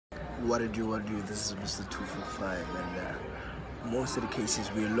What do you do? This is Mr. 245, and most of the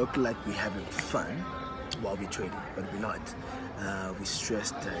cases we look like we're having fun while we're trading, but we're not. We're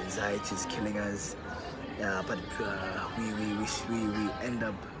stressed, anxiety is killing us, but we end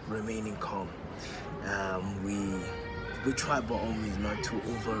up remaining calm. We try by all means not to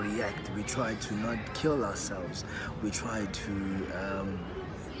overreact. We try to not kill ourselves. We try to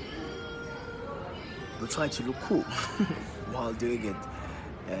look cool while doing it.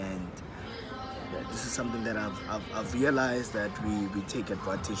 And this is something that I've realized that we take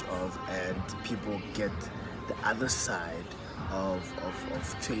advantage of, and people get the other side of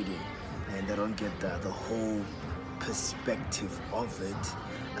trading, and they don't get the whole perspective of it.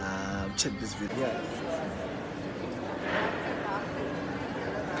 Check this video. Yeah.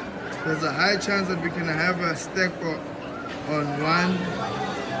 There's a high chance that we can have a stack on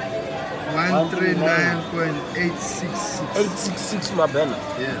 139.866. 866 mabena.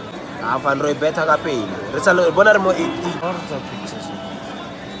 Yeah. I've Android better ka pele. Re tsa le bona re mo 80. Pictures.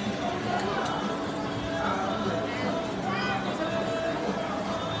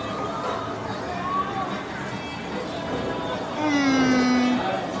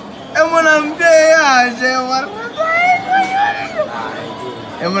 Emona mbeya je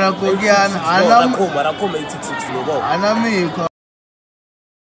Emona kogiana Rakoma 866 no bo. Anamiko